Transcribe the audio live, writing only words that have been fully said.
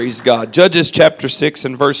Praise God. Judges chapter 6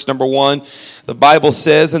 and verse number 1, the Bible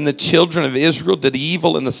says, "And the children of Israel did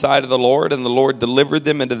evil in the sight of the Lord, and the Lord delivered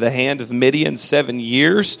them into the hand of Midian 7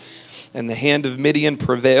 years. And the hand of Midian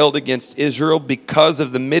prevailed against Israel because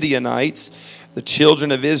of the Midianites. The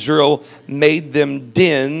children of Israel made them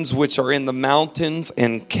dens which are in the mountains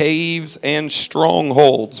and caves and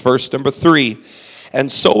strongholds." Verse number 3,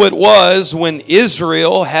 "And so it was when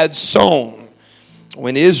Israel had sown,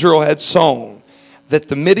 that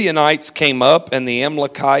the Midianites came up, and the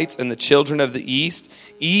Amalekites and the children of the east,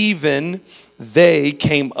 even they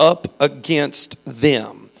came up against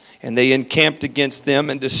them. And they encamped against them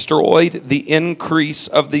and destroyed the increase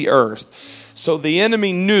of the earth." So the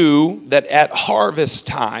enemy knew that at harvest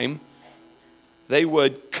time, they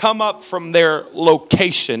would come up from their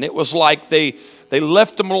location. It was like they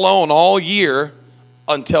left them alone all year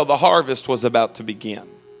until the harvest was about to begin.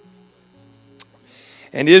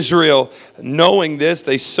 And Israel, knowing this,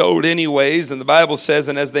 they sowed anyways. And the Bible says,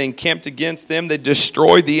 "And as they encamped against them, they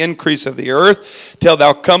destroyed the increase of the earth, till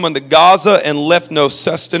thou come unto Gaza, and left no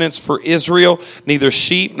sustenance for Israel, neither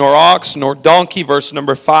sheep, nor ox, nor donkey." Verse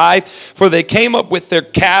number 5, "For they came up with their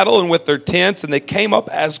cattle and with their tents, and they came up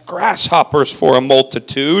as grasshoppers for a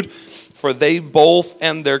multitude. For they both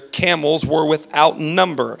and their camels were without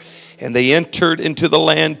number. And they entered into the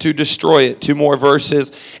land to destroy it." 2 more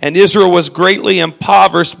verses. "And Israel was greatly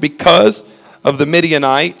impoverished because of the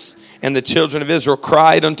Midianites. And the children of Israel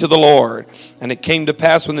cried unto the Lord. And it came to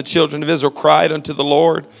pass when the children of Israel cried unto the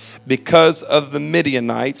Lord because of the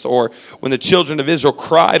Midianites," or when the children of Israel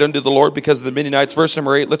cried unto the Lord because of the Midianites. Verse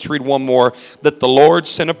number 8, let's read one more. "That the Lord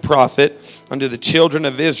sent a prophet unto the children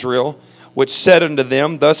of Israel, which said unto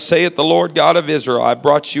them, Thus saith the Lord God of Israel, I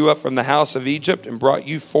brought you up from the house of Egypt, and brought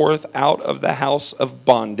you forth out of the house of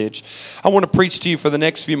bondage." I want to preach to you for the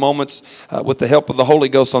next few moments with the help of the Holy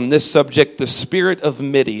Ghost on this subject, the spirit of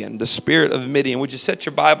Midian. The spirit of Midian. Would you set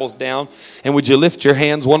your Bibles down, and would you lift your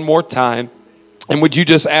hands one more time? And would you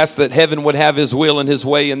just ask that heaven would have his will and his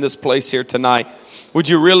way in this place here tonight? Would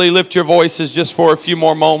you really lift your voices just for a few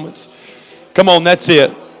more moments? Come on, that's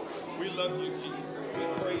it.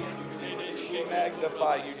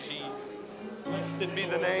 You, Jesus. Blessed be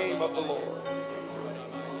the name of the Lord.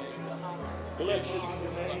 Blessed be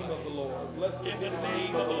the name of the Lord. Blessed be the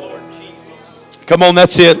name of the Lord Jesus. Come on,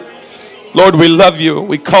 that's it. Lord, we love you.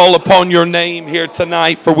 We call upon your name here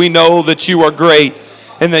tonight, for we know that you are great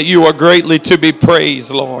and that you are greatly to be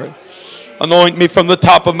praised, Lord. Anoint me from the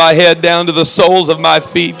top of my head down to the soles of my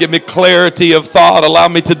feet. Give me clarity of thought. Allow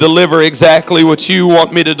me to deliver exactly what you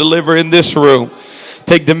want me to deliver in this room.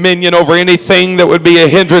 Take dominion over anything that would be a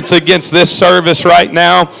hindrance against this service right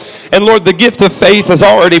now. And Lord, the gift of faith is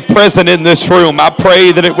already present in this room. I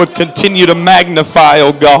pray that it would continue to magnify,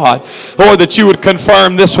 oh God. Lord, that you would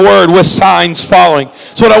confirm this word with signs following.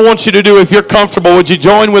 So what I want you to do, if you're comfortable, would you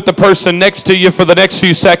join with the person next to you for the next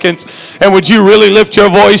few seconds? And would you really lift your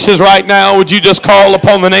voices right now? Would you just call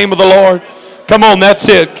upon the name of the Lord? Come on, that's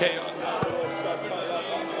it.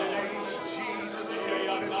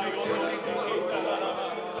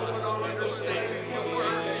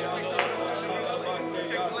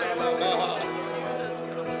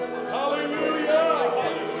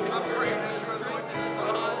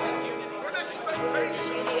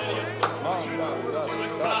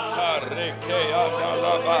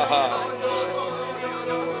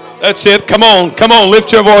 That's it. Come on,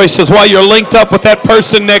 lift your voices while you're linked up with that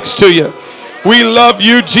person next to you. We love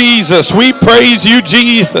you, Jesus. We praise you,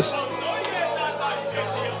 Jesus.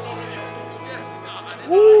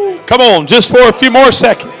 Woo. Come on, just for a few more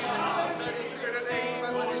seconds.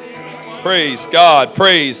 Praise God,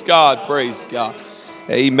 praise God, praise God.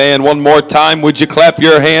 Amen. One more time, would you clap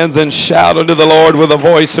your hands and shout unto the Lord with a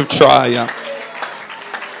voice of triumph?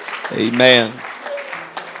 Amen.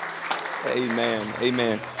 Amen.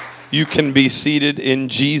 Amen. You can be seated in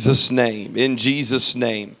Jesus' name. In Jesus'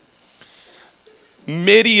 name.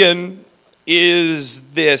 Midian is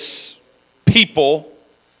this people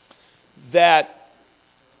that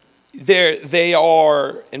they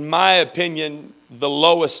are, in my opinion, the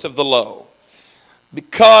lowest of the low.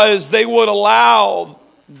 Because they would allow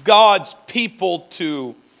God's people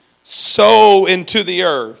to sow into the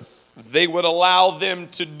earth. They would allow them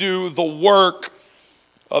to do the work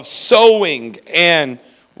of sowing, and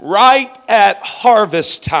right at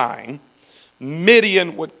harvest time,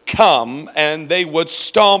 Midian would come and they would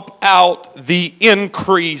stomp out the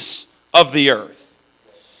increase of the earth.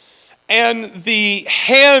 And the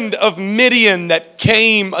hand of Midian that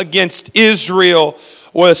came against Israel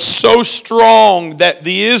was so strong that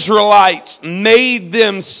the Israelites made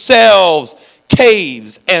themselves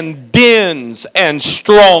caves and dens and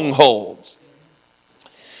strongholds.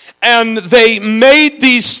 And they made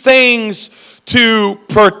these things to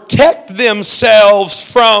protect themselves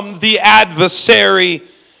from the adversary.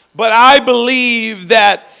 But I believe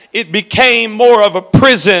that it became more of a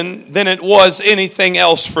prison than it was anything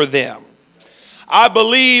else for them. I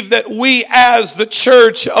believe that we as the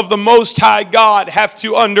church of the Most High God have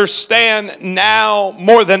to understand now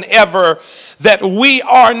more than ever that we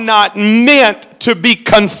are not meant to be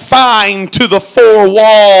confined to the four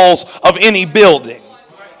walls of any building.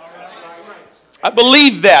 I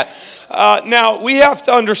believe that. Now, we have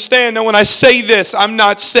to understand that when I say this, I'm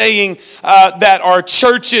not saying that our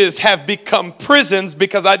churches have become prisons,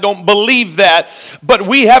 because I don't believe that. But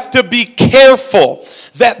we have to be careful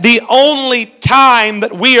that the only time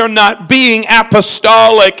that we are not being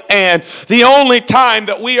apostolic and the only time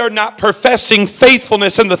that we are not professing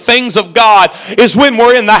faithfulness in the things of God is when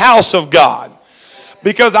we're in the house of God.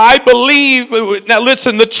 Because I believe, now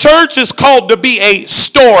listen, the church is called to be a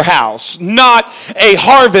storehouse, not a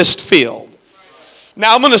harvest field.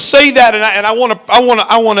 Now I'm going to say that, and I want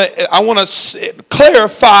to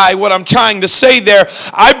clarify what I'm trying to say there.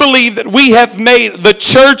 I believe that we have made the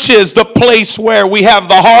churches the place where we have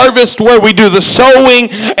the harvest, where we do the sowing,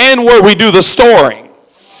 and where we do the storing.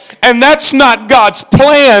 And that's not God's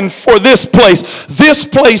plan for this place. This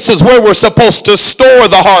place is where we're supposed to store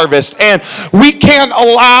the harvest. And we can't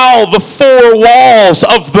allow the four walls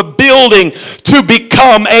of the building to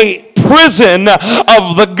become a prison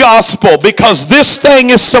of the gospel, because this thing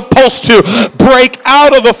is supposed to break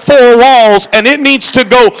out of the four walls, and it needs to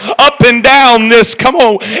go up and down this, come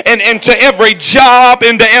on, and into every job,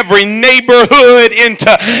 into every neighborhood,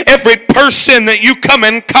 into every person that you come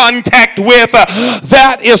in contact with.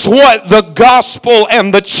 That is what the gospel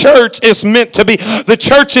and the church is meant to be. The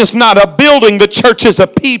church is not a building, the church is a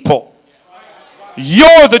people.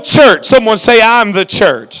 You're the church. Someone say, I'm the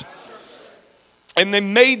church. And they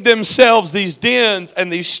made themselves these dens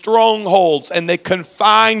and these strongholds, and they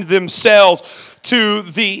confined themselves to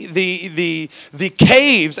the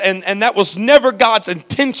caves, and that was never God's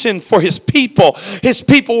intention for his people. His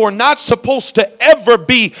people were not supposed to ever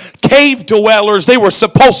be cave dwellers. They were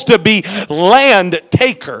supposed to be land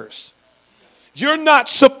takers. You're not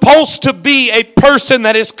supposed to be a person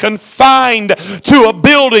that is confined to a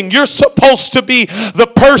building. You're supposed to be the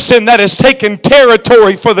person that is taking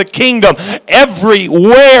territory for the kingdom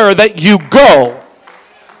everywhere that you go.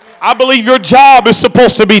 I believe your job is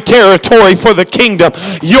supposed to be territory for the kingdom.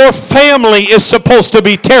 Your family is supposed to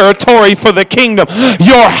be territory for the kingdom.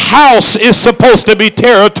 Your house is supposed to be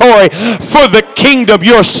territory for the kingdom.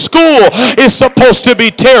 Your school is supposed to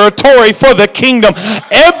be territory for the kingdom.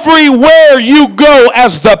 Everywhere you go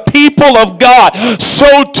as the people of God,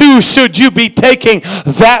 so too should you be taking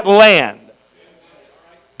that land.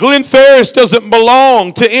 Glen Ferris doesn't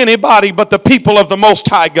belong to anybody but the people of the Most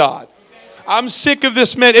High God. I'm sick of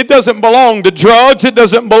this, man. It doesn't belong to drugs. It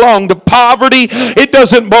doesn't belong to poverty. It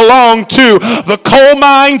doesn't belong to the coal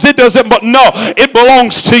mines. It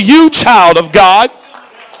belongs to you, child of God.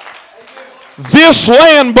 This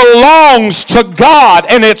land belongs to God,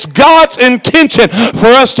 and it's God's intention for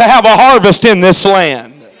us to have a harvest in this land.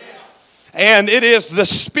 And it is the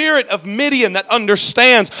spirit of Midian that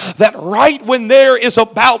understands that right when there is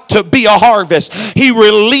about to be a harvest, he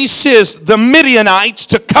releases the Midianites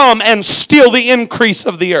to come and steal the increase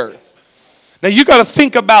of the earth. Now you got to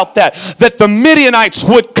think about that the Midianites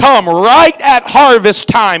would come right at harvest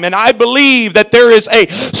time. And I believe that there is a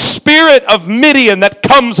spirit of Midian that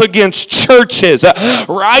comes against churches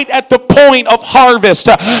right at the point of harvest.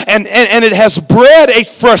 And it has bred a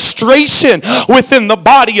frustration within the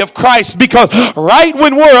body of Christ, because right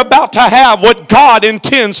when we're about to have what God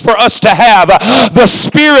intends for us to have, the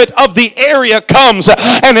spirit of the area comes,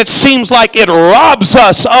 and it seems like it robs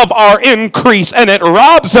us of our increase and it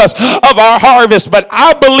robs us of our harvest. But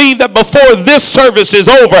I believe that before this service is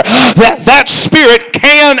over, that spirit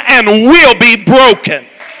can and will be broken.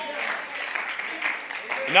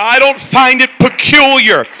 Now, I don't find it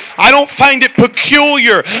peculiar. I don't find it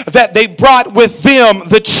peculiar that they brought with them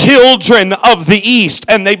the children of the east,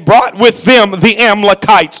 and they brought with them the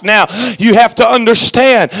Amalekites. Now, you have to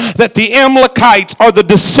understand that the Amalekites are the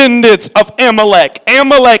descendants of Amalek.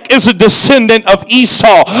 Amalek is a descendant of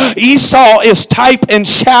Esau. Esau is type and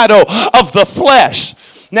shadow of the flesh.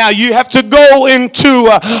 Now you have to go into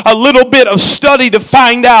a little bit of study to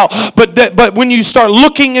find out, but when you start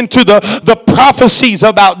looking into the prophecies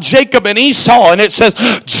about Jacob and Esau, and it says,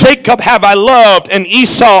 Jacob have I loved and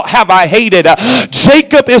Esau have I hated.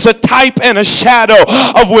 Jacob is a type and a shadow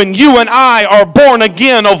of when you and I are born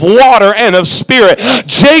again of water and of spirit.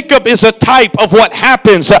 Jacob is a type of what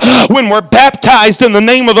happens when we're baptized in the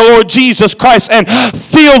name of the Lord Jesus Christ and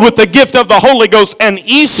filled with the gift of the Holy Ghost. And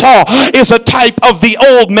Esau is a type of the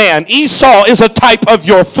old man. Esau is a type of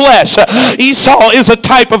your flesh. Esau is a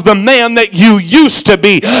type of the man that you used to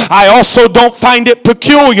be. I also don't find it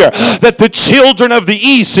peculiar that the children of the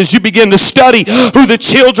East, as you begin to study who the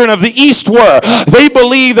children of the East were, they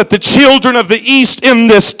believe that the children of the East in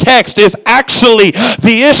this text is actually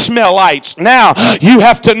the Ishmaelites. Now, you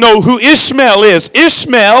have to know who Ishmael is.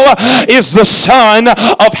 Ishmael is the son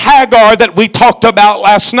of Hagar that we talked about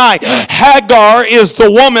last night. Hagar is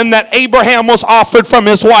the woman that Abraham was offered from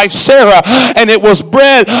his wife Sarah, and it was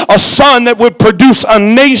bred a son that would produce a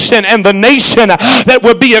nation, and the nation that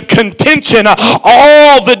would be a contention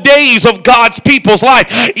all the days of God's people's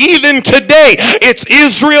life. Even today, it's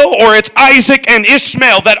Israel or it's Isaac and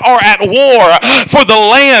Ishmael that are at war for the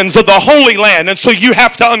lands of the Holy Land. And so you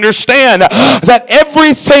have to understand that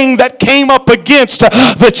everything that came up against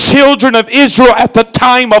the children of Israel at the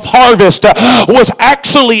time of harvest was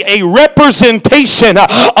actually a representation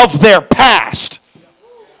of their past.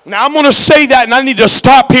 Now I'm going to say that, and I need to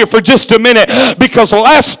stop here for just a minute, because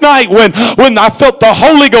last night when I felt the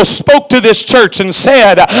Holy Ghost spoke to this church and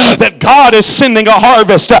said that God is sending a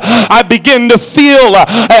harvest, I began to feel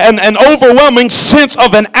an overwhelming sense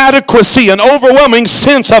of inadequacy, an overwhelming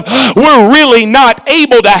sense of we're really not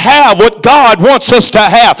able to have what God wants us to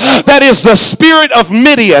have. That is the spirit of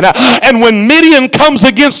Midian. And when Midian comes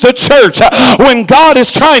against a church, when God is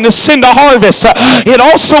trying to send a harvest, it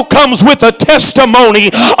also comes with a testimony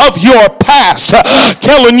of your past,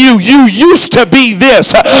 telling you used to be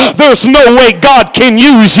this. There's no way God can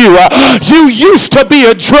use you. You used to be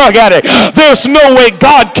a drug addict. There's no way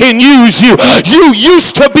God can use you. You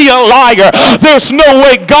used to be a liar. There's no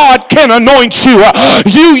way God can anoint you.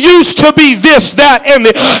 You used to be this, that, and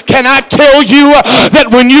can I tell you that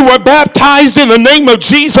when you were baptized in the name of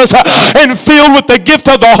Jesus and filled with the gift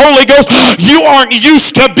of the Holy Ghost, you aren't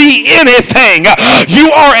used to be anything. You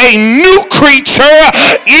are a new creature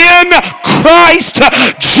in Christ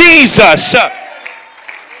Jesus.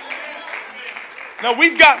 Now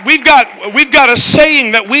we've got a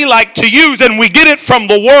saying that we like to use, and we get it from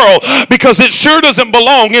the world because it sure doesn't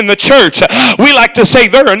belong in the church. We like to say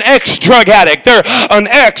they're an ex-drug addict, they're an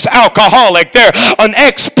ex-alcoholic, they're an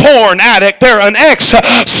ex-porn addict, they're an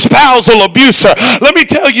ex-spousal abuser. Let me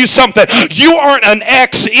tell you something. You aren't an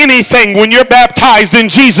ex-anything when you're baptized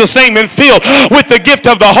in Jesus' name and filled with the gift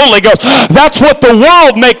of the Holy Ghost. That's what the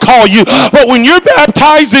world may call you. But when you're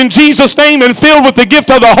baptized in Jesus' name and filled with the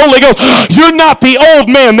gift of the Holy Ghost, you're not the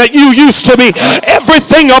old man that you used to be.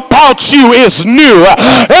 Everything about you is new.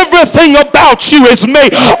 Everything about you is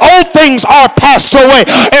made. All things are passed away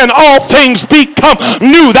and all things become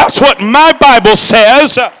new. That's what my Bible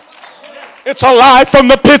says. It's a lie from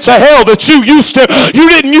the pits of hell that you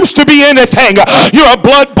didn't used to be anything. You're a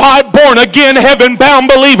blood-bought, born-again, heaven-bound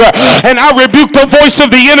believer. And I rebuke the voice of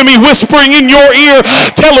the enemy whispering in your ear,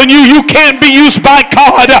 telling you you can't be used by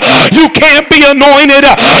God. You can't be anointed.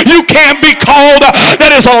 You can't be called.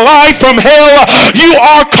 That is a lie from hell. You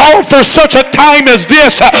are called for such a time as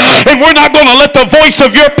this. And we're not going to let the voice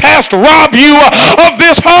of your past rob you of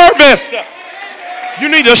this harvest. You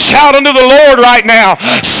need to shout unto the Lord right now.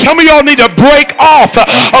 Some of y'all need to break off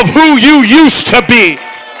of who you used to be.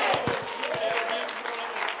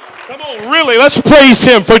 Come on, really, let's praise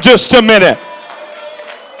him for just a minute.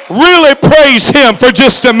 Really praise him for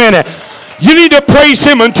just a minute. You need to praise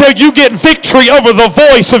him until you get victory over the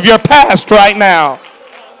voice of your past right now.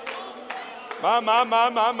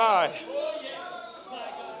 My.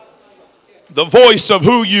 The voice of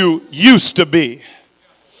who you used to be.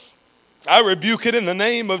 I rebuke it in the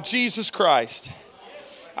name of Jesus Christ.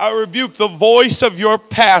 I rebuke the voice of your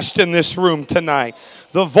past in this room tonight.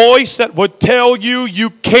 The voice that would tell you you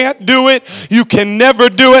can't do it, you can never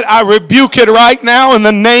do it. I rebuke it right now in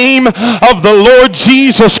the name of the Lord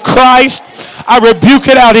Jesus Christ. I rebuke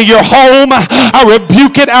it out of your home. I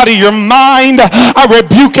rebuke it out of your mind. I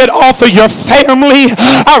rebuke it off of your family.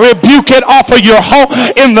 I rebuke it off of your home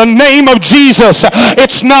in the name of Jesus.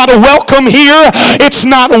 It's not welcome here. It's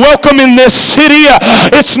not welcome in this city.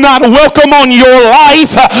 It's not welcome on your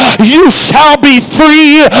life. You shall be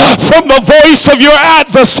free from the voice of your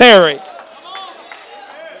adversary.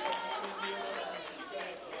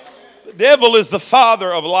 The devil is the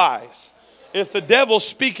father of lies. If the devil's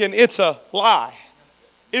speaking, it's a lie.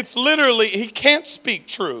 It's literally, he can't speak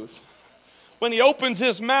truth. When he opens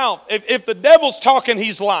his mouth, if the devil's talking,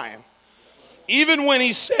 he's lying. Even when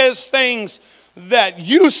he says things that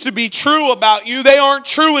used to be true about you, they aren't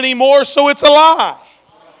true anymore, so it's a lie.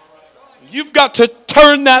 You've got to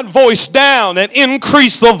turn that voice down and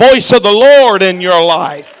increase the voice of the Lord in your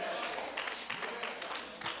life.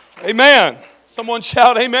 Amen. Someone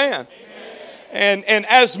shout amen. And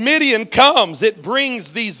as Midian comes, it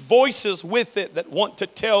brings these voices with it that want to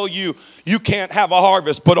tell you, you can't have a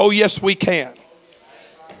harvest. But oh yes, we can.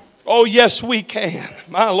 Oh yes, we can.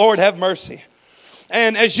 My Lord, have mercy.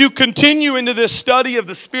 And as you continue into this study of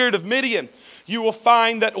the spirit of Midian, you will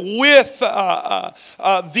find that with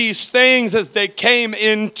these things as they came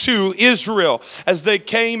into Israel, as they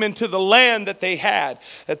came into the land that they had,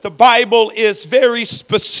 that the Bible is very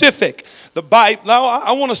specific. The Bible. Now,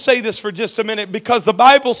 I want to say this for just a minute because the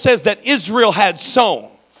Bible says that Israel had sown.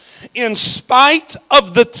 In spite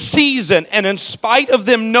of the season and in spite of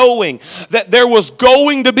them knowing that there was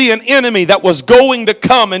going to be an enemy that was going to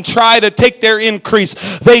come and try to take their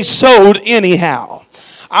increase, they sowed anyhow.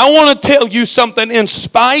 I want to tell you something. In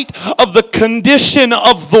spite of the condition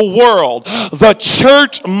of the world, the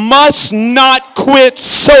church must not quit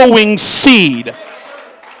sowing seed.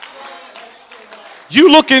 You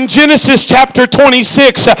look in Genesis chapter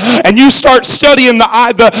 26 and you start studying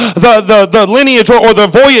the lineage or the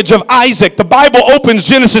voyage of Isaac. The Bible opens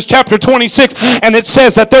Genesis chapter 26 and it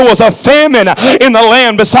says that there was a famine in the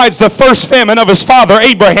land besides the first famine of his father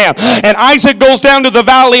Abraham. And Isaac goes down to the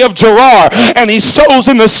valley of Gerar and he sows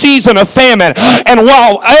in the season of famine. And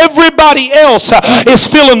while everybody else is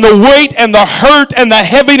feeling the weight and the hurt and the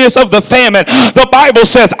heaviness of the famine, the Bible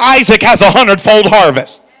says Isaac has 100-fold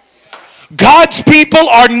harvest. God's people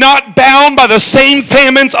are not bound by the same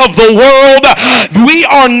famines of the world. We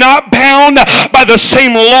are not bound by the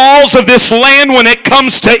same laws of this land when it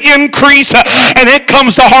comes to increase and it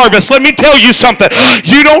comes to harvest. Let me tell you something.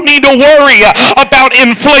 You don't need to worry about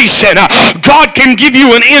inflation. God can give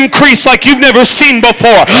you an increase like you've never seen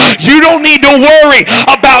before. You don't need to worry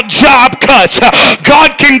about job cuts.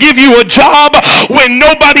 God can give you a job when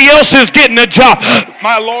nobody else is getting a job.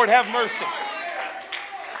 My Lord, have mercy.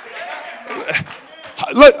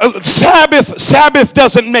 Sabbath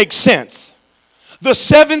doesn't make sense. The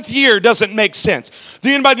seventh year doesn't make sense.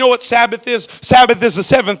 Do anybody know what Sabbath is? Sabbath is the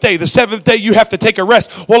seventh day. The seventh day you have to take a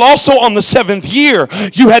rest. Well, also on the seventh year,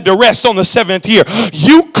 you had to rest on the seventh year.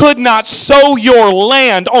 You could not sow your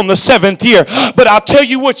land on the seventh year. But I'll tell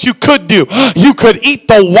you what you could do. You could eat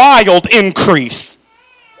the wild increase.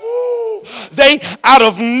 They, out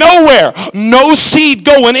of nowhere, no seed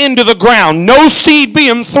going into the ground, no seed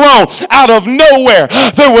being thrown, out of nowhere,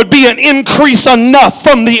 there would be an increase enough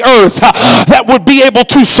from the earth that would be able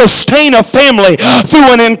to sustain a family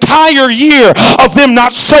through an entire year of them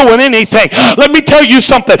not sowing anything. Let me tell you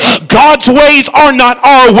something. God's ways are not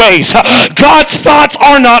our ways. God's thoughts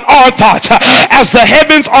are not our thoughts. As the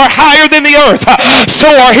heavens are higher than the earth,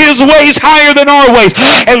 so are his ways higher than our ways.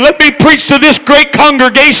 And let me preach to this great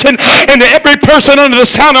congregation and to every person under the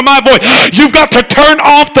sound of my voice. You've got to turn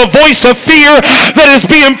off the voice of fear that is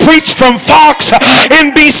being preached from Fox,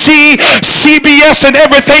 NBC, CBS, and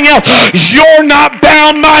everything else. You're not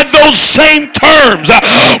bound by those same terms.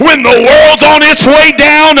 When the world's on its way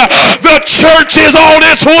down, the church is on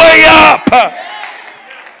its way up.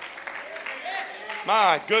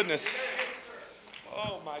 My goodness.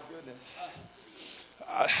 Oh my goodness.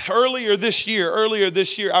 Earlier this year,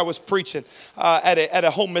 I was preaching at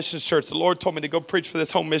a home missions church. The Lord told me to go preach for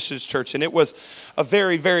this home missions church, and it was a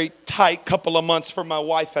very, very tight couple of months for my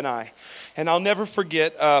wife and I. And I'll never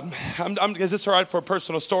forget, is this all right for a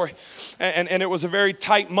personal story? And it was a very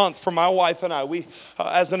tight month for my wife and I. We,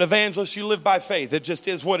 as an evangelist, you live by faith. It just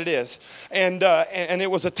is what it is. And it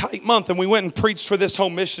was a tight month, and we went and preached for this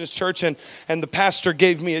home missions church, and the pastor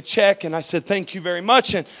gave me a check, and I said, thank you very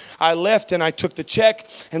much. And I left, and I took the check,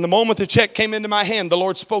 and the moment the check came into my hand, the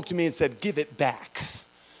Lord spoke to me and said, give it back.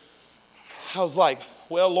 I was like,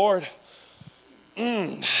 well, Lord,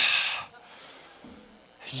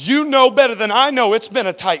 you know better than I know it's been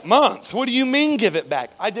a tight month. What do you mean give it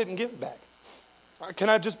back? I didn't give it back. Can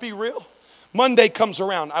I just be real? Monday comes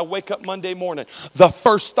around. I wake up Monday morning. The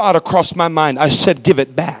first thought across my mind, I said, give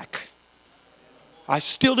it back. I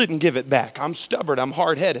still didn't give it back. I'm stubborn. I'm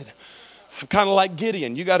hard-headed. I'm kind of like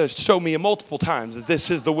Gideon. You got to show me multiple times that this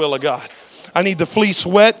is the will of God. I need the fleece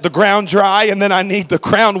wet, the ground dry, and then I need the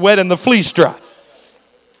ground wet and the fleece dry.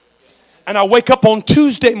 And I wake up on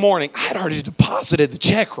Tuesday morning. I had already deposited the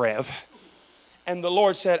check, Rev. And the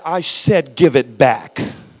Lord said, I said, give it back.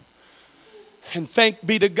 And thank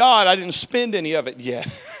be to God, I didn't spend any of it yet.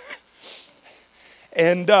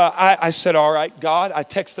 And I said, all right, God. I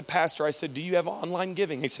texted the pastor. I said, do you have online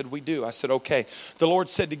giving? He said, we do. I said, okay. The Lord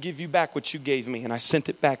said to give you back what you gave me. And I sent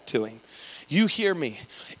it back to him. You hear me.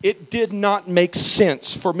 It did not make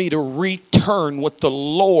sense for me to return what the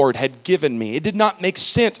Lord had given me. It did not make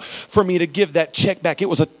sense for me to give that check back. It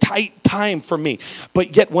was a tight time for me.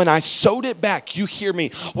 But yet when I sowed it back, you hear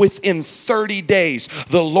me, within 30 days,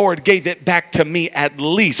 the Lord gave it back to me at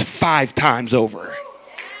least 5 times over.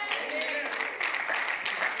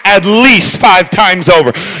 At least 5 times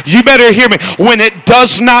over. You better hear me. When it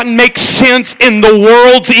does not make sense in the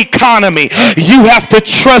world's economy, you have to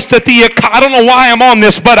trust that I don't know why I'm on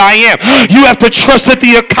this, but I am. You have to trust that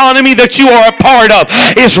the economy that you are a part of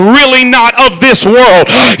is really not of this world.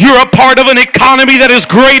 You're a part of an economy that is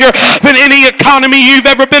greater than any economy you've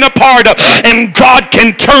ever been a part of. And God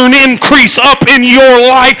can turn increase up in your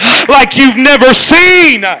life like you've never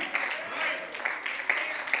seen.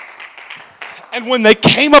 And when they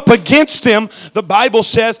came up against them, the Bible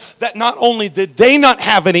says that not only did they not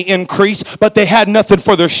have any increase, but they had nothing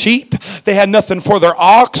for their sheep, they had nothing for their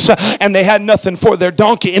ox, and they had nothing for their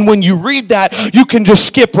donkey. And when you read that, you can just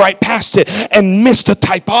skip right past it and miss the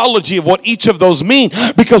typology of what each of those mean.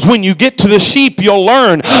 Because when you get to the sheep, you'll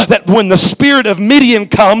learn that when the spirit of Midian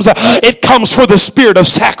comes, it comes for the spirit of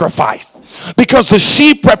sacrifice. Because the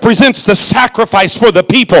sheep represents the sacrifice for the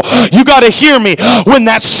people. You got to hear me. When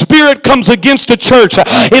that spirit comes against the church,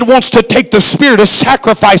 it wants to take the spirit of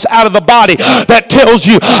sacrifice out of the body that tells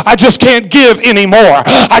you, I just can't give anymore.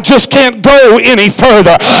 I just can't go any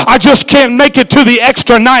further. I just can't make it to the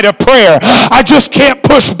extra night of prayer. I just can't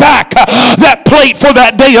push back that plate for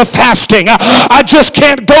that day of fasting. I just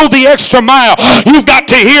can't go the extra mile. You've got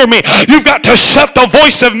to hear me. You've got to shut the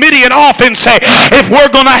voice of Midian off and say, if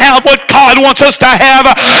we're going to have what God wants us to have,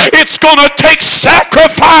 it's going to take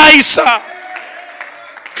sacrifice.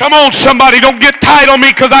 Come on, somebody, don't get tight on me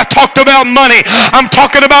because I talked about money. I'm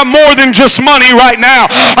talking about more than just money right now.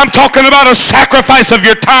 I'm talking about a sacrifice of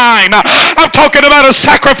your time. I'm talking about a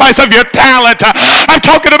sacrifice of your talent. I'm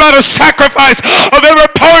talking about a sacrifice of every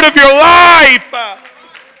part of your life.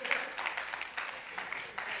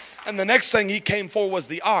 And the next thing he came for was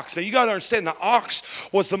the ox. Now you got to understand, the ox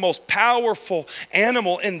was the most powerful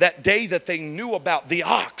animal in that day that they knew about. The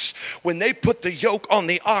ox, when they put the yoke on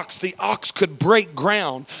the ox could break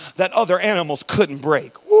ground that other animals couldn't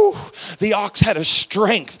break. Woo. The ox had a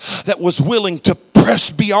strength that was willing to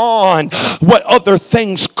press beyond what other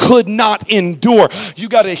things could not endure. You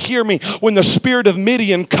got to hear me. When the spirit of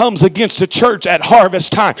Midian comes against the church at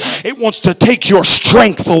harvest time, it wants to take your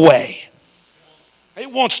strength away. It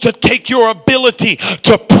wants to take your ability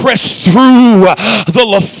to press through the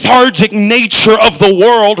lethargic nature of the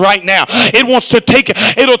world right now. It wants to take it.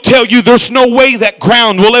 It'll tell you there's no way that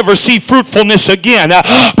ground will ever see fruitfulness again.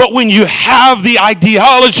 But when you have the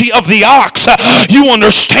ideology of the ox, you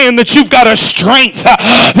understand that you've got a strength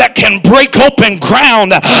that can break open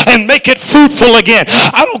ground and make it fruitful again.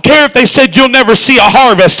 I don't care if they said you'll never see a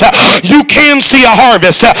harvest. You can see a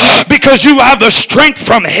harvest because you have the strength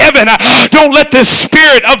from heaven. Don't let this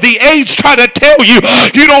spirit of the age try to tell you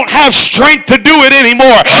you don't have strength to do it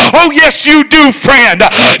anymore. Oh yes you do, friend.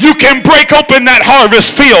 You can break open that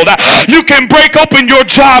harvest field. You can break open your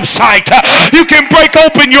job site. You can break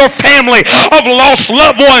open your family of lost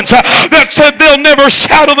loved ones that said they'll never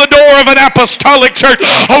shout at the door of an apostolic church.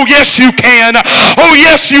 Oh yes you can. Oh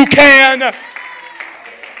yes you can.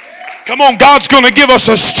 Come on, God's going to give us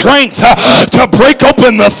a strength to break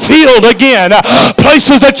open the field again.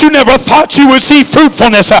 Places that you never thought you would see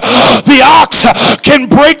fruitfulness. The ox can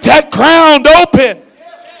break that ground open.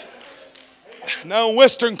 Now, in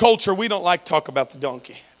Western culture, we don't like to talk about the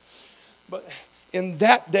donkey. But in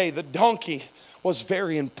that day, the donkey was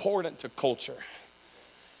very important to culture.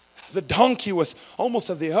 The donkey was almost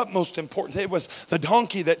of the utmost importance. It was the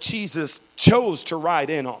donkey that Jesus chose to ride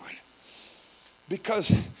in on. Because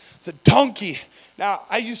the donkey, now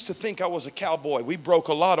I used to think I was a cowboy. We broke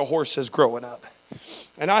a lot of horses growing up.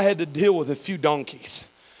 And I had to deal with a few donkeys.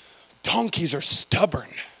 Donkeys are stubborn.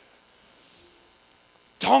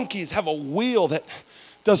 Donkeys have a wheel that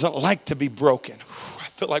doesn't like to be broken. I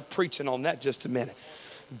feel like preaching on that just a minute.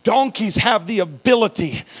 Donkeys have the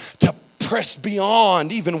ability to press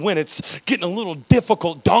beyond even when it's getting a little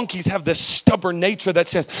difficult. Donkeys have this stubborn nature that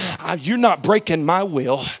says, you're not breaking my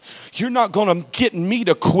will. You're not going to get me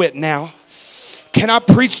to quit now. Can I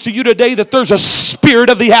preach to you today that there's a spirit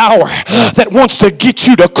of the hour that wants to get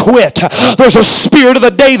you to quit? There's a spirit of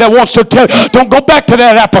the day that wants to tell you, don't go back to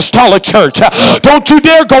that apostolic church. Don't you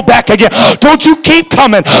dare go back again. Don't you keep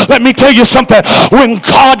coming. Let me tell you something. When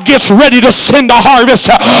God gets ready to send a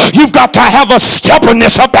harvest, you've got to have a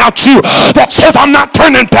stubbornness about you that says, I'm not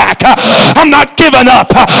turning back. I'm not giving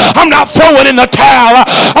up. I'm not throwing in the towel.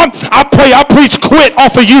 I preach quit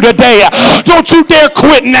off of you today. Don't you dare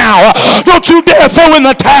quit now. Don't you dare throw in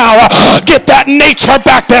the towel. Get that nature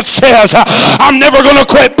back that says, I'm never going to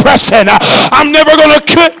quit pressing. I'm never going to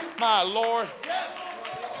quit. My Lord.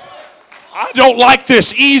 I don't like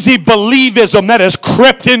this easy believism that has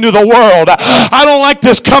crept into the world. I don't like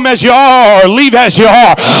this come as you are or leave as you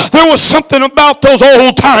are. There was something about those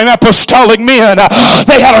old time apostolic men.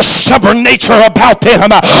 They had a stubborn nature about them.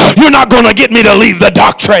 You're not going to get me to leave the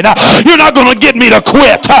doctrine. You're not going to get me to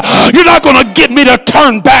quit. You're not going to get me to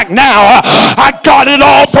turn back now. I got it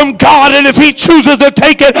all from God, and if he chooses to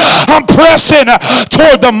take it, I'm pressing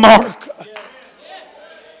toward the mark.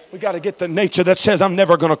 We got to get the nature that says, I'm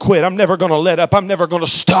never going to quit. I'm never going to let up. I'm never going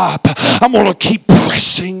to stop. I'm going to keep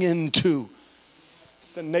pressing into.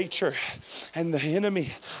 It's the nature. And the enemy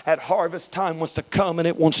at harvest time wants to come and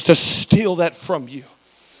it wants to steal that from you.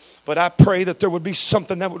 But I pray that there would be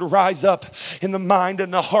something that would rise up in the mind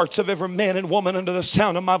and the hearts of every man and woman under the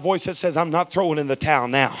sound of my voice that says, I'm not throwing in the towel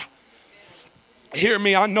now. Hear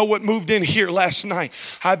me, I know what moved in here last night.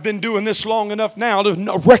 I've been doing this long enough now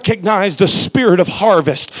to recognize the spirit of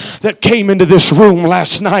harvest that came into this room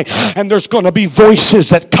last night. And there's going to be voices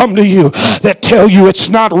that come to you that tell you it's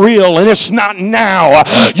not real and it's not now.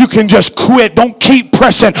 You can just quit. Don't keep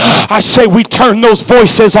pressing. I say we turn those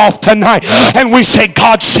voices off tonight and we say,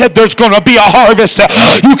 God said there's going to be a harvest.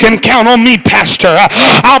 You can count on me, Pastor.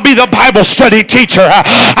 I'll be the Bible study teacher.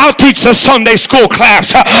 I'll teach the Sunday school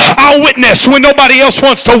class. I'll witness when nobody else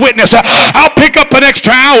wants to witness. I'll pick up an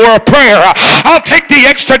extra hour of prayer. I'll take the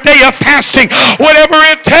extra day of fasting. Whatever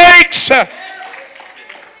it takes.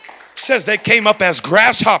 Says they came up as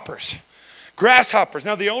grasshoppers. Grasshoppers.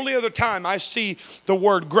 Now the only other time I see the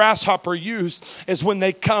word grasshopper used is when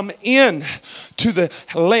they come in to the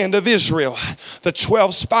land of Israel. The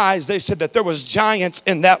 12 spies, they said that there was giants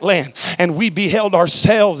in that land and we beheld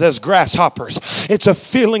ourselves as grasshoppers. It's a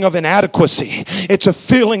feeling of inadequacy. It's a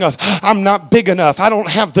feeling of I'm not big enough. I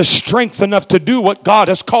don't have the strength enough to do what God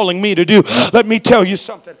is calling me to do. Let me tell you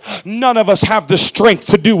something. None of us have the strength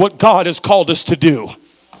to do what God has called us to do.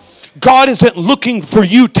 God isn't looking for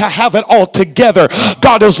you to have it all together.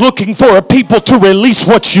 God is looking for a people to release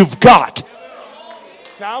what you've got.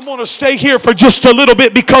 Now I'm going to stay here for just a little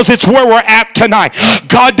bit because it's where we're at tonight.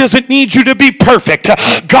 God doesn't need you to be perfect.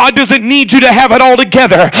 God doesn't need you to have it all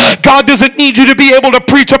together. God doesn't need you to be able to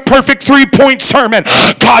preach a perfect 3-point sermon.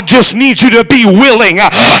 God just needs you to be willing,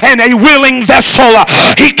 and a willing vessel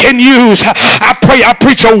he can use. I pray I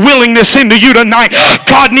preach a willingness into you tonight.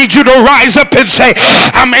 God needs you to rise up and say,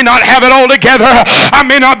 I may not have it all together. I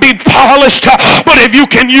may not be polished, but if you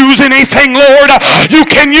can use anything, Lord, you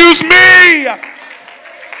can use me.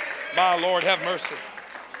 My Lord, have mercy.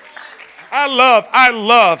 I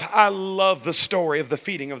love the story of the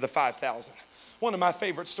feeding of the 5,000. One of my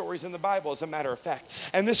favorite stories in the Bible, as a matter of fact.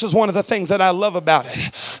 And this is one of the things that I love about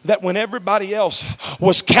it. That when everybody else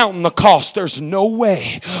was counting the cost, there's no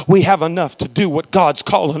way we have enough to do what God's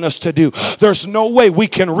calling us to do. There's no way we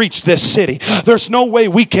can reach this city. There's no way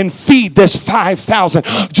we can feed this 5,000.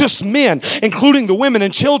 Just men, including the women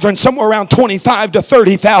and children, somewhere around 25 to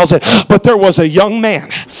 30,000. But there was a young man.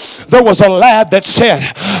 There was a lad that said,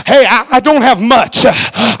 hey, I don't have much.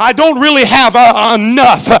 I don't really have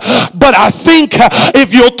enough. But I think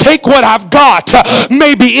if you'll take what I've got,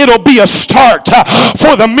 maybe it'll be a start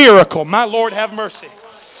for the miracle. My Lord, have mercy.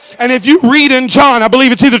 And if you read in John, I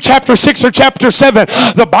believe it's either chapter 6 or chapter 7,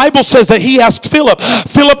 the Bible says that he asked Philip,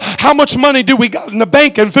 how much money do we got in the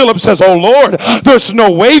bank? And Philip says, oh Lord, there's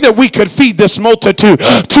no way that we could feed this multitude.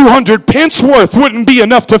 200 pence worth wouldn't be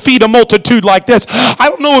enough to feed a multitude like this. I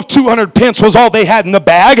don't know if 200 pence was all they had in the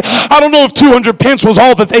bag. I don't know if 200 pence was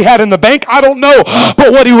all that they had in the bank. I don't know.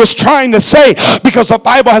 But what he was trying to say, because the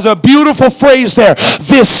Bible has a beautiful phrase there,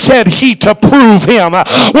 this said he to prove him.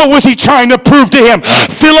 What was he trying to prove to him?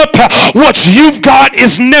 Philip, Philip, what you've got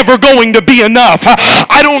is never going to be enough.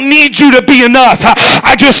 I don't need you to be enough.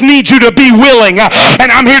 I just need you to be willing.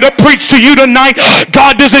 And I'm here to preach to you tonight.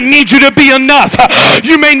 God doesn't need you to be enough.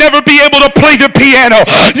 You may never be able to play the piano.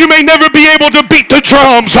 You may never be able to beat the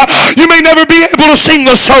drums. You may never be able to sing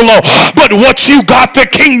the solo. But what you got, the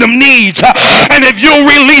kingdom needs. And if you'll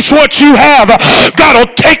release what you have, God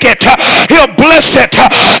will take it. He'll bless it.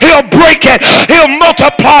 He'll break it. He'll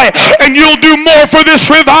multiply it. And you'll do more for this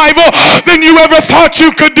revival than you ever thought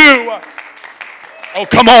you could do. Oh,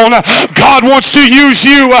 come on. God wants to use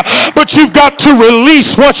you, but you've got to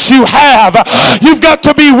release what you have. You've got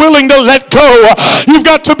to be willing to let go. You've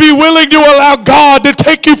got to be willing to allow God to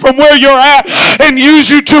take you from where you're at and use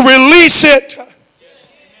you to release it.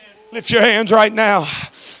 Lift your hands right now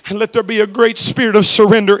and let there be a great spirit of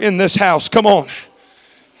surrender in this house. Come on.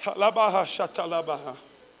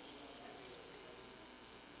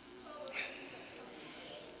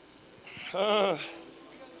 Holy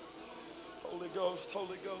Ghost,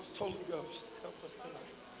 Holy Ghost, Holy Ghost, help us tonight.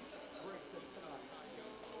 Break this tonight.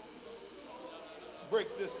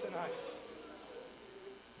 Break this tonight.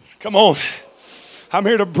 Come on. I'm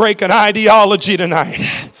here to break an ideology tonight.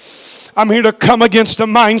 I'm here to come against a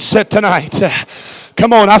mindset tonight.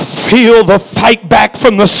 Come on, I feel the fight back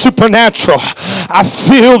from the supernatural. I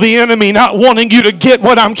feel the enemy not wanting you to get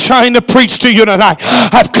what I'm trying to preach to you tonight.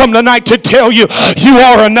 I've come tonight to tell you, you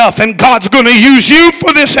are enough and God's going to use you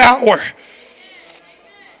for this hour.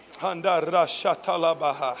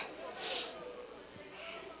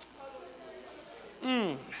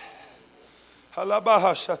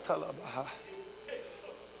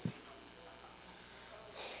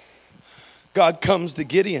 God comes to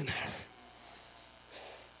Gideon.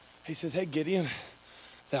 He says, hey, Gideon,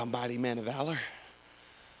 thou mighty man of valor,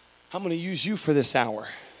 I'm going to use you for this hour.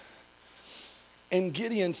 And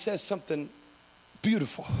Gideon says something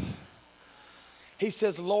beautiful. He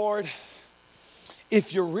says, Lord,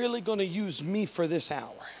 if you're really going to use me for this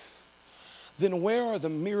hour, then where are the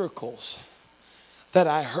miracles that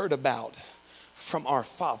I heard about from our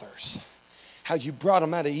fathers? How you brought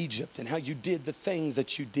them out of Egypt and how you did the things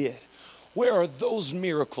that you did. Where are those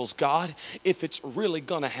miracles, God, if it's really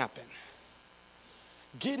going to happen?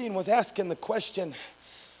 Gideon was asking the question,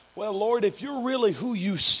 well, Lord, if you're really who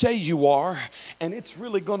you say you are, and it's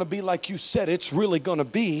really going to be like you said it's really going to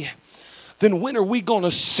be, then when are we going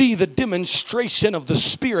to see the demonstration of the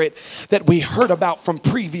Spirit that we heard about from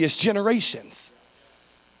previous generations?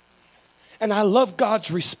 And I love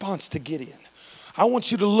God's response to Gideon. I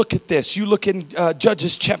want you to look at this. You look in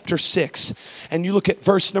Judges chapter 6 and you look at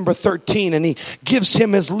verse number 13 and he gives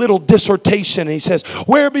him his little dissertation and he says,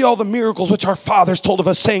 where be all the miracles which our fathers told of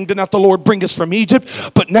us, saying, did not the Lord bring us from Egypt?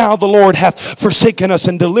 But now the Lord hath forsaken us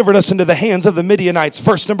and delivered us into the hands of the Midianites.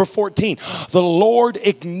 Verse number 14, the Lord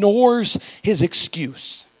ignores his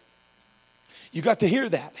excuse. You got to hear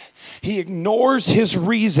that. He ignores his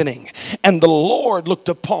reasoning. And the Lord looked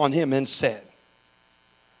upon him and said,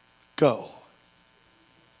 go.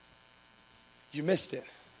 You missed it.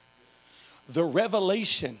 The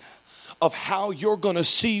revelation of how you're going to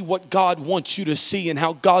see what God wants you to see and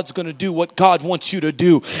how God's going to do what God wants you to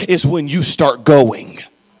do is when you start going.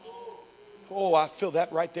 Oh, I feel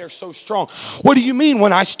that right there so strong. What do you mean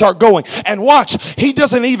when I start going? And watch, he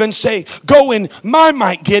doesn't even say, go in my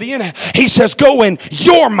might, Gideon. He says, go in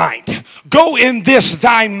your might. Go in this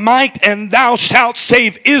thy might, and thou shalt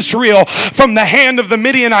save Israel from the hand of the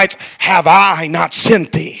Midianites. Have I not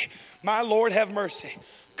sent thee? My Lord, have mercy.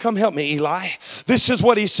 Come help me, Eli. This is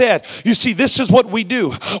what he said. You see, this is what we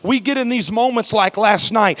do. We get in these moments like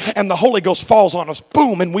last night and the Holy Ghost falls on us.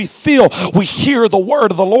 Boom. And we hear the word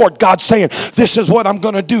of the Lord. God saying, this is what I'm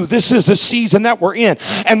going to do. This is the season that we're in.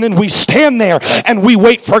 And then we stand there and we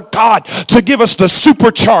wait for God to give us the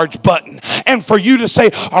supercharge button. And for you to say,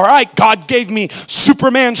 all right, God gave me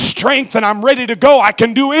Superman strength and I'm ready to go. I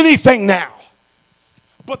can do anything now.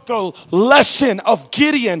 But the lesson of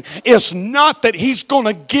Gideon is not that he's going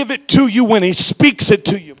to give it to you when he speaks it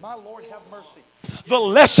to you. My Lord, have mercy. The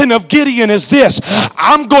lesson of Gideon is this.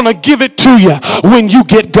 I'm going to give it to you when you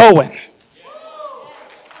get going.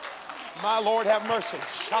 My Lord, have mercy.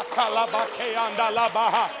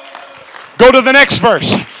 Go to the next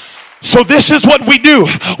verse. So this is what we do.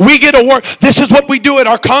 We get a word. This is what we do at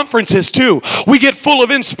our conferences too. We get full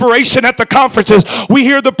of inspiration at the conferences. We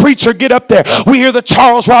hear the preacher get up there. We hear the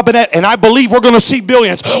Charles Robinette, and I believe we're going to see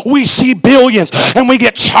billions. We see billions, and we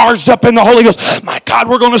get charged up in the Holy Ghost. My God,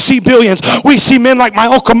 we're going to see billions. We see men like my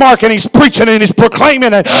Uncle Mark, and he's preaching and he's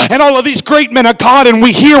proclaiming it, and all of these great men of God, and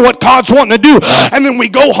we hear what God's wanting to do, and then we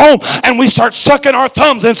go home and we start sucking our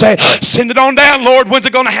thumbs and say, send it on down, Lord. When's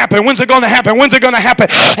it going to happen? When's it going to happen? When's it going to happen?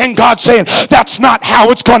 And God's saying, that's not how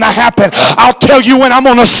it's going to happen. I'll tell you when I'm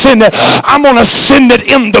going to send it. I'm going to send it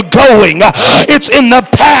in the going. It's in the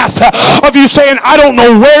path of you saying, I don't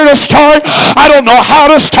know where to start. I don't know how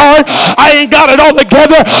to start. I ain't got it all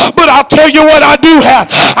together, but I'll tell you what I do have.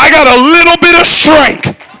 I got a little bit of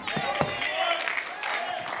strength.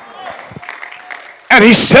 And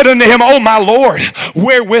he said unto him, oh my Lord,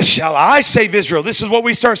 wherewith shall I save Israel? This is what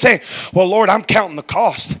we start saying. Well, Lord, I'm counting the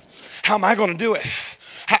cost. How am I going to do it?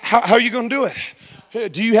 How are you going to do it?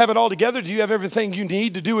 Do you have it all together? Do you have everything you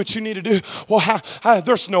need to do what you need to do? Well,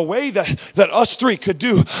 there's no way that us three could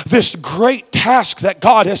do this great task that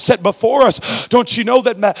God has set before us. Don't you know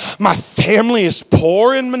that my family is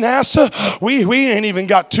poor in Manasseh? We ain't even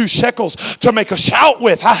got 2 shekels to make a shout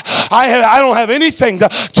with. I don't have anything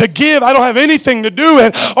to give. I don't have anything to do.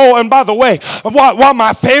 And by the way, while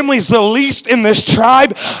my family's the least in this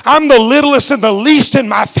tribe, I'm the littlest and the least in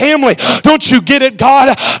my family. Don't you get it,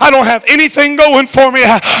 God? I don't have anything going for me.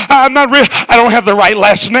 I'm not real. I don't have the right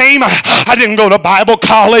last name. I didn't go to Bible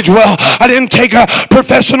college. Well, I didn't take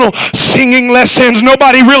professional singing lessons.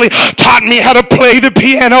 Nobody really taught me how to play the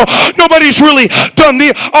piano. Nobody's really done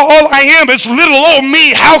all I am is little old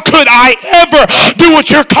me. How could I ever do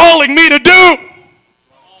what you're calling me to do?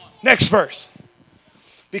 Next verse.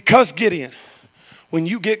 Because Gideon, when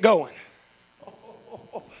you get going,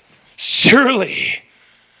 surely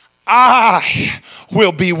I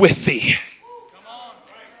will be with thee.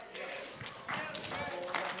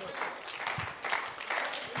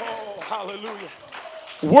 Hallelujah.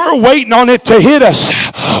 We're waiting on it to hit us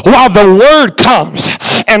while the word comes.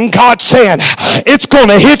 And God's saying, it's going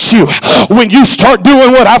to hit you when you start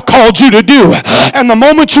doing what I've called you to do. And the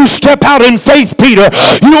moment you step out in faith, Peter,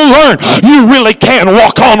 you'll learn you really can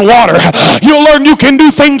walk on water. You'll learn you can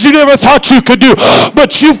do things you never thought you could do.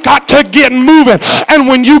 But you've got to get moving. And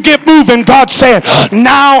when you get moving, God's saying,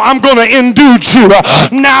 now I'm going to induce you.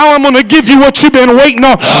 Now I'm going to give you what you've been waiting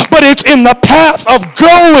on. But it's in the path of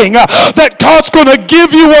going that God's going to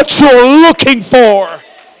give you what you're looking for.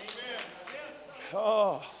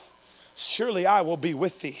 Oh, surely I will be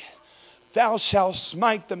with thee. Thou shalt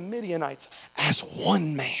smite the Midianites as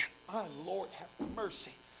one man. My Lord, have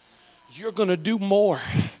mercy. You're going to do more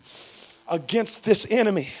against this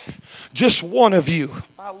enemy. Just one of you.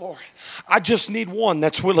 My Lord. I just need one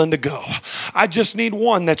that's willing to go. I just need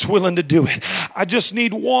one that's willing to do it. I just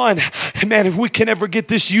need one. Man, if we can ever get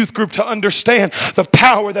this youth group to understand the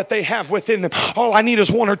power that they have within them. All I need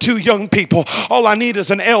is 1 or 2 young people. All I need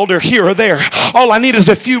is an elder here or there. All I need is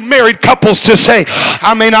a few married couples to say,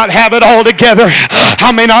 I may not have it all together.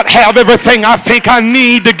 I may not have everything I think I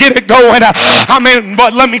need to get it going.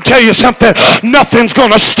 But let me tell you something. Nothing's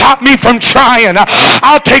going to stop me from trying.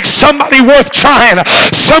 I'll take somebody worth trying.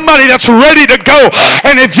 Somebody that's ready to go.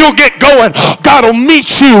 And if you'll get going, God will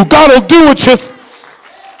meet you. God will do what you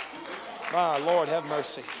My Lord, have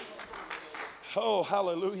mercy. Oh,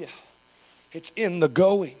 hallelujah. It's in the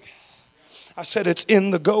going. I said it's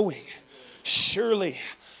in the going. Surely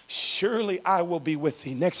I will be with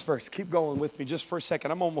thee. Next verse. Keep going with me just for a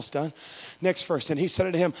second. I'm almost done. Next verse. And he said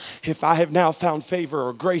unto him, if I have now found favor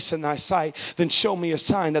or grace in thy sight, then show me a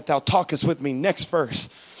sign that thou talkest with me. Next verse.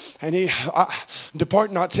 And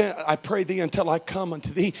depart not, I pray thee, until I come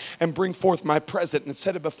unto thee and bring forth my present and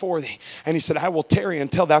set it before thee. And he said, I will tarry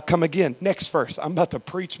until thou come again. Next verse. I'm about to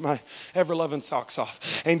preach my ever-loving socks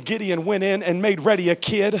off. And Gideon went in and made ready a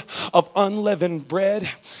kid of unleavened bread.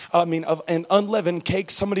 Of an unleavened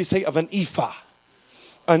cake. Somebody say of an ephah.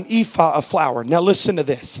 An ephah of flour. Now listen to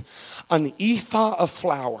this. An ephah of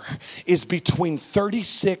flour is between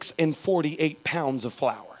 36 and 48 pounds of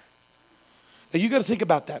flour. Now you got to think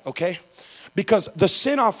about that, okay? Because the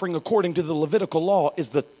sin offering, according to the Levitical law,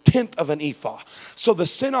 is the 10th of an ephah. So the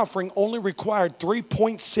sin offering only required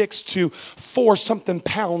 3.6 to 4 something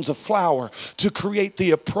pounds of flour to create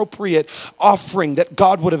the appropriate offering that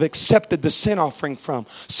God would have accepted the sin offering from.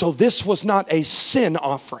 So this was not a sin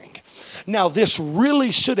offering. Now, this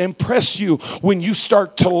really should impress you when you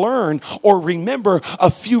start to learn or remember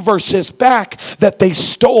a few verses back that they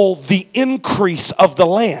stole the increase of the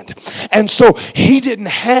land. And so he didn't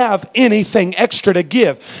have anything extra to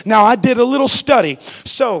give. Now, I did a little study.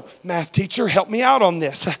 So, math teacher, help me out on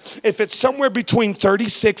this. If it's somewhere between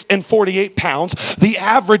 36 and 48 pounds, the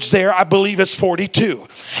average there, I believe, is 42.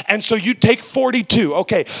 And so you take 42.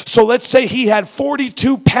 Okay, so let's say he had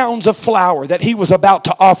 42 pounds of flour that he was about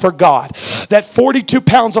to offer God. That 42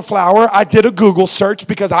 pounds of flour, I did a Google search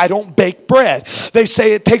because I don't bake bread. They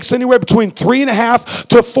say it takes anywhere between 3.5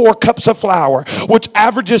 to 4 cups of flour, which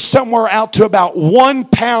averages somewhere out to about 1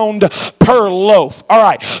 pound per loaf. All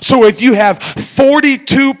right, so if you have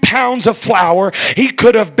 42 pounds of flour, he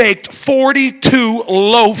could have baked 42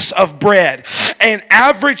 loaves of bread. An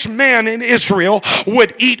average man in Israel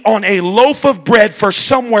would eat on a loaf of bread for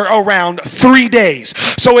somewhere around 3 days.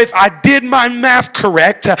 So if I did my math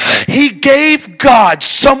correct, he gave God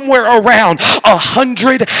somewhere around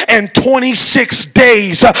 126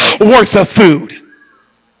 days worth of food.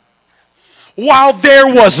 While there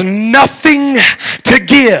was nothing to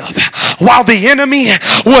give, while the enemy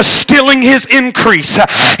was stealing his increase,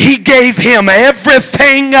 he gave him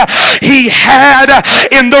everything he had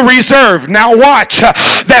in the reserve. Now watch,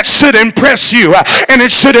 that should impress you and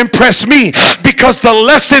it should impress me, because the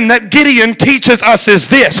lesson that Gideon teaches us is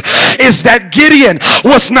this, is that Gideon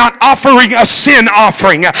was not offering a sin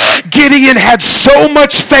offering. Gideon had so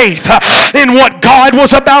much faith in what God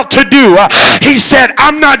was about to do. He said,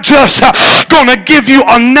 I'm not just gonna give you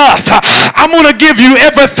enough, I'm gonna give you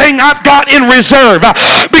everything I've got in reserve,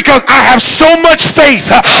 because I have so much faith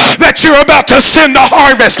that you're about to send a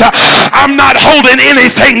harvest. I'm not holding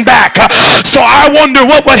anything back. So I wonder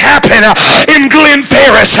what would happen in Glen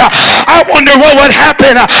Ferris. I wonder what would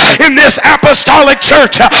happen in this apostolic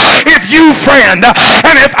church if you, friend,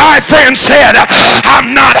 and if I, friend, said,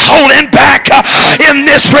 I'm not holding back in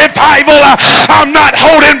this revival. I'm not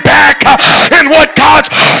holding back in what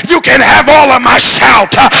God's. You can have all of my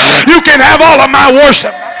shout. You can have all of my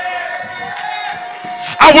worship.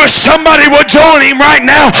 I wish somebody would join him right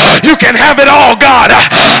now. You can have it all, God.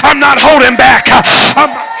 I'm not holding back.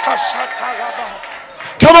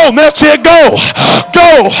 Come on, that's it. Go.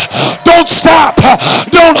 Go. Don't stop.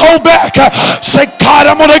 Don't hold back. Say, God,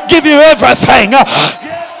 I'm going to give you everything.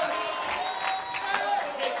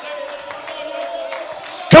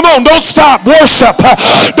 Come on, don't stop. Worship.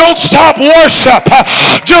 Don't stop. Worship.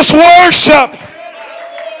 Just worship.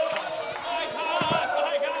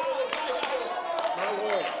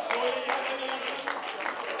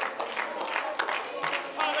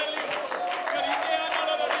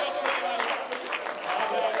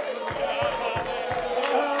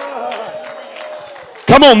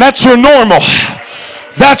 Come on, that's your normal.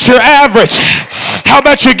 That's your average. How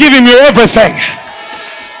about you give him your everything?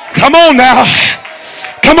 Come on now.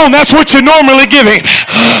 Come on, that's what you're normally giving.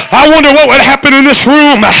 I wonder what would happen in this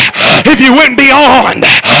room if you went beyond.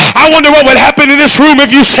 I wonder what would happen in this room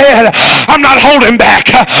if you said, I'm not holding back.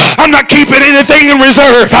 I'm not keeping anything in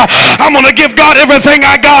reserve. I'm going to give God everything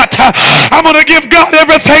I got. I'm going to give God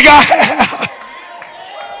everything I have.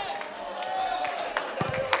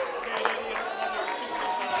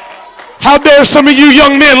 How dare some of you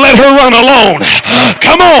young men let her run alone?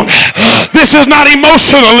 Come on. This is not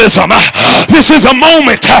emotionalism. This is a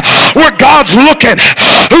moment where God's looking.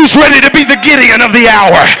 Who's ready to be the Gideon of the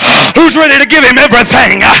hour? Who's ready to give him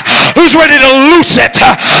everything? Who's ready to loose it?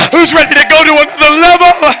 Who's ready to go to another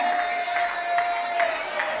level?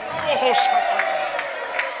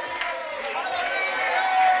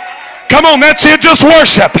 Come on, that's it. Just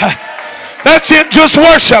worship. That's it, just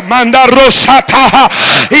worship. Manda roshata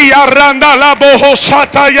iaranda la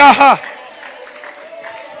bohosata yaha.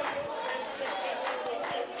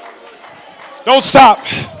 Don't stop.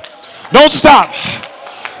 Don't stop.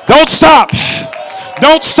 Don't stop.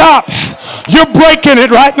 Don't stop. You're breaking it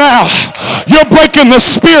right now. You're breaking the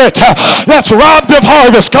spirit that's robbed of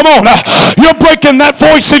harvest. Come on. You're breaking that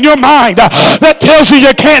voice in your mind that tells you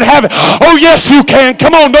you can't have it. Oh, yes, you can.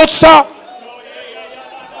 Come on, don't stop.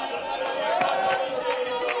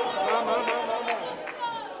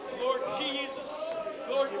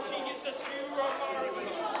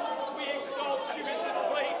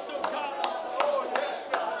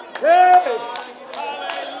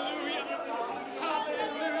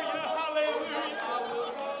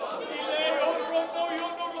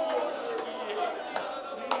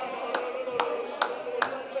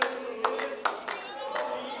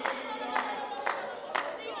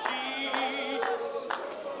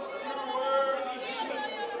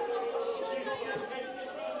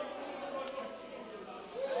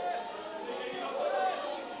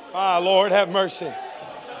 Lord, have mercy.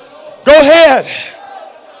 Go ahead.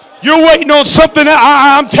 You're waiting on something.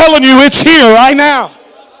 I'm telling you, it's here right now.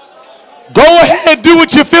 Go ahead, do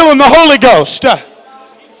what you feel in the Holy Ghost.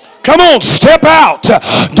 Come on, step out.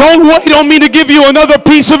 Don't wait on me to give you another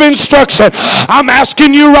piece of instruction. I'm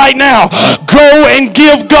asking you right now, go and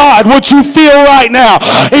give God what you feel right now.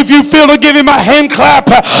 If you feel to give him a hand clap,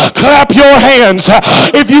 clap your hands.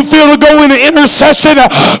 If you feel to go into intercession,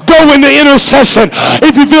 go into intercession.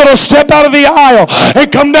 If you feel to step out of the aisle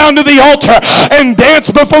and come down to the altar and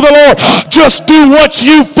dance before the Lord, just do what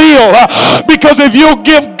you feel. Because if you'll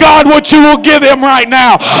give God what you will give him right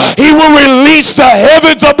now, he will release the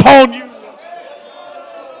heavens upon you.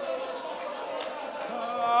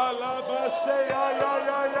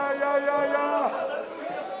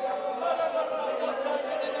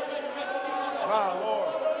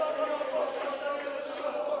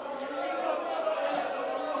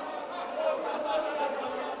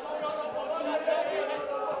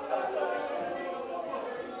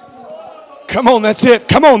 Come on, that's it.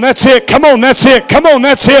 Come on, that's it. Come on, that's it. Come on,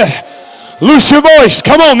 that's it. Loose your voice.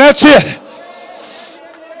 Come on, that's it.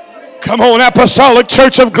 Come on, Apostolic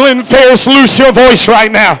Church of Glen Ferris, loose your voice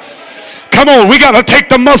right now. Come on, we got to take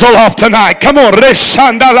the muzzle off tonight. Come on.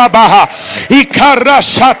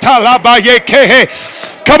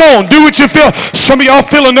 Come on, do what you feel. Some of y'all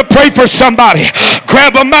feeling to pray for somebody.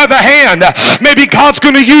 Grab them by the hand. Maybe God's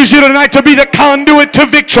going to use you tonight to be the conduit to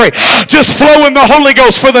victory. Just flow in the Holy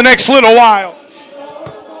Ghost for the next little while.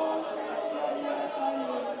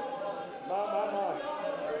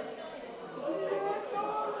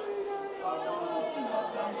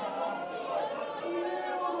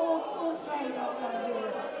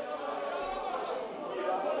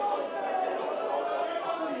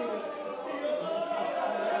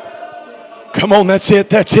 Come on, that's it,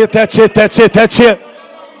 that's it, that's it, that's it, that's it.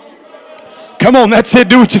 Come on, that's it.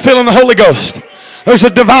 Do what you feel in the Holy Ghost. There's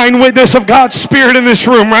a divine witness of God's Spirit in this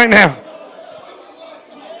room right now.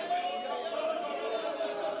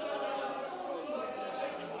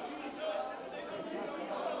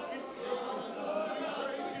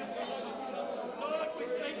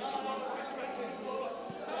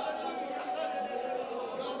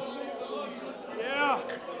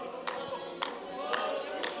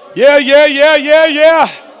 Yeah.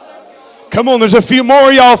 Come on, there's a few more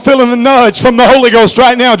of y'all feeling the nudge from the Holy Ghost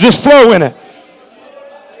right now. Just flow in it.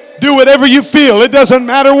 Do whatever you feel. It doesn't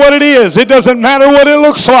matter what it is. It doesn't matter what it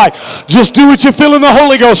looks like. Just do what you feel in the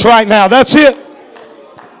Holy Ghost right now. That's it.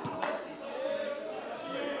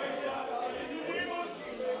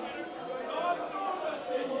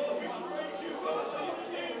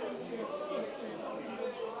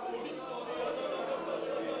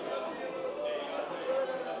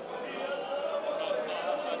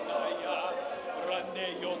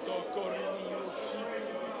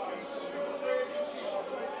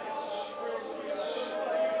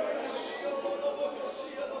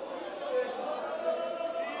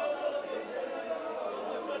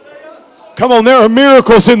 Come on, there are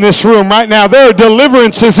miracles in this room right now. There are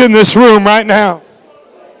deliverances in this room right now.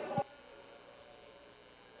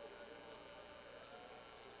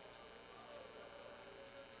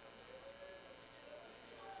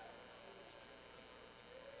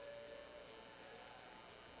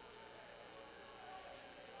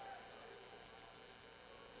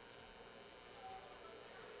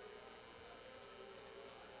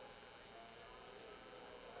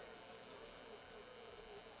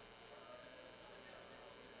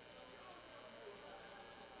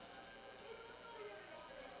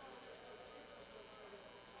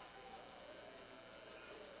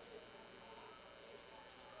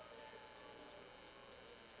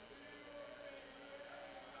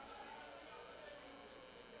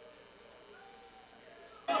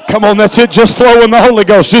 Come on, that's it. Just flow in the Holy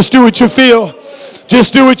Ghost. Just do what you feel.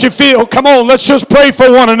 Just do what you feel. Come on, let's just pray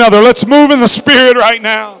for one another. Let's move in the Spirit right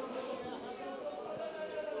now.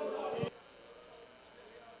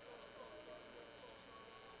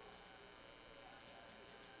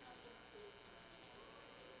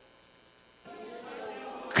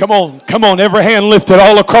 Come on, every hand lifted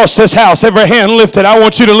all across this house. Every hand lifted. I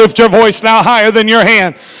want you to lift your voice now higher than your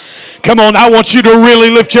hand. Come on, I want you to really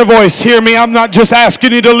lift your voice. Hear me, I'm not just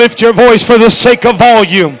asking you to lift your voice for the sake of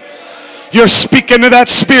volume. You're speaking to that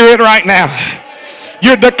spirit right now.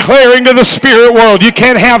 You're declaring to the spirit world, you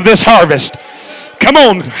can't have this harvest. Come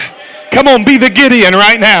on, be the Gideon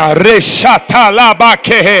right now.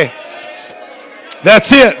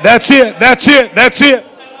 That's it.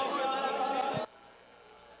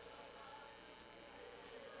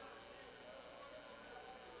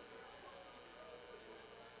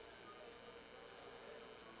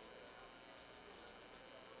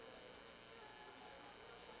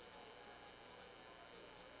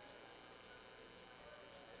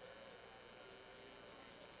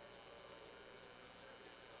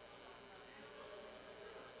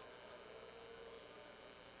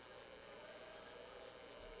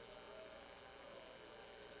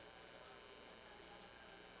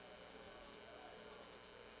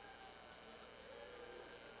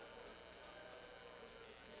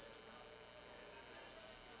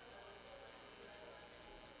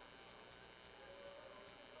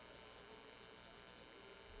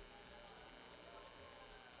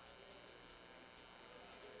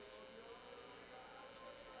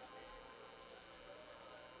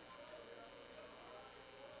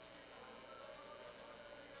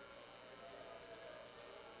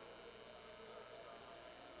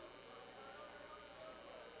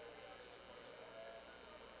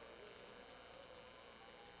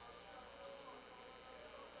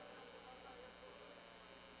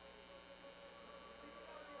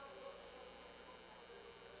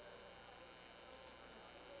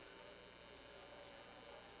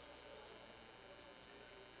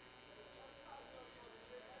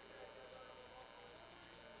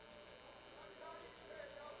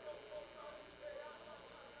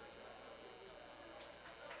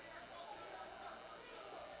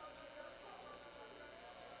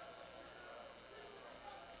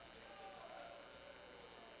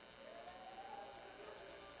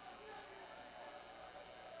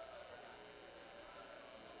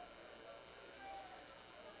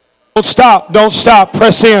 Don't stop. Don't stop.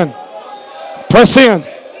 Press in. Press in.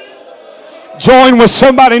 Join with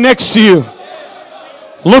somebody next to you.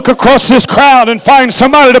 Look across this crowd and find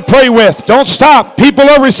somebody to pray with. Don't stop. People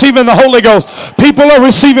are receiving the Holy Ghost. People are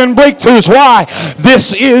receiving breakthroughs. Why?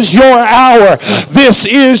 This is your hour. This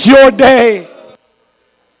is your day.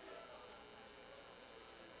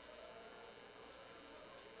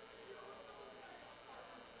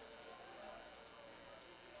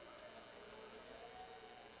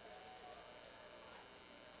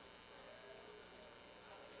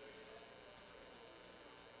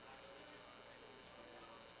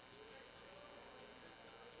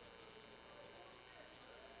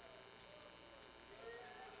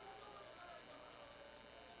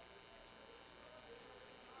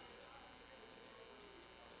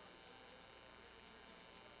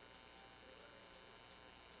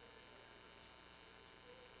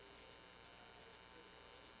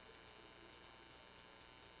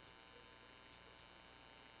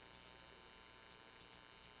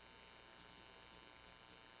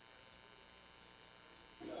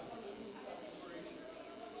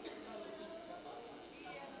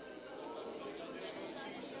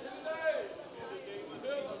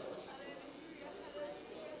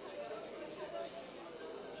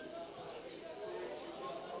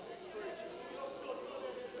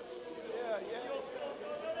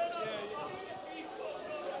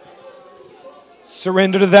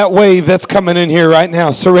 Surrender to that wave that's coming in here right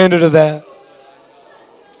now. Surrender to that.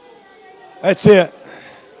 That's it.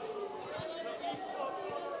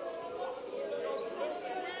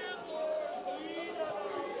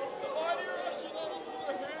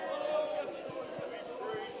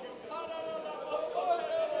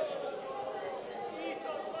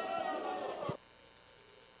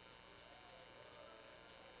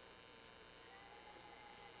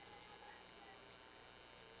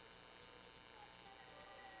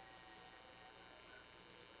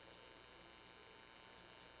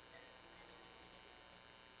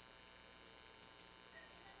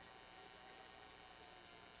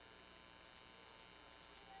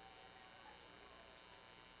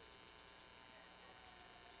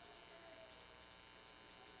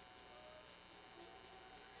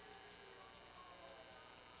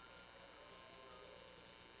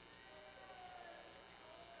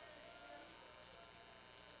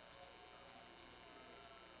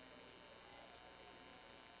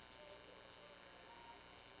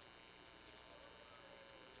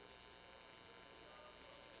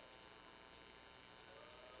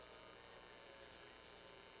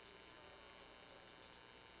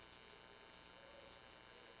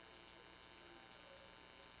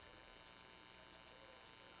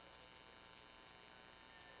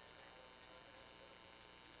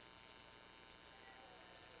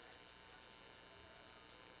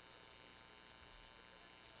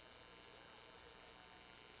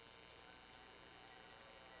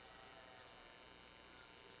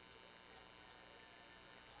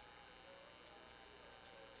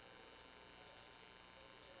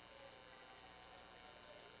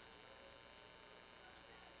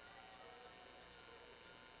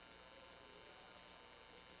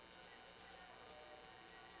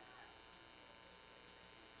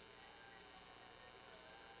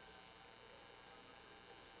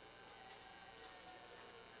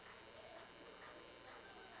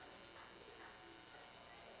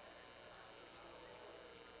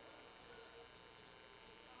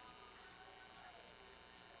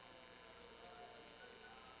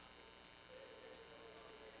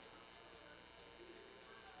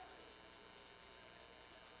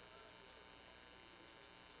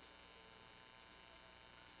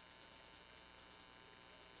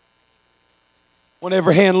 Want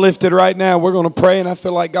every hand lifted right now. We're going to pray, and I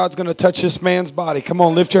feel like God's going to touch this man's body. Come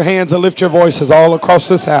on, lift your hands and lift your voices all across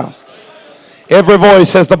this house. Every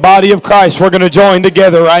voice as the body of Christ, we're going to join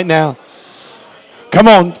together right now. Come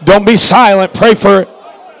on, don't be silent. Pray for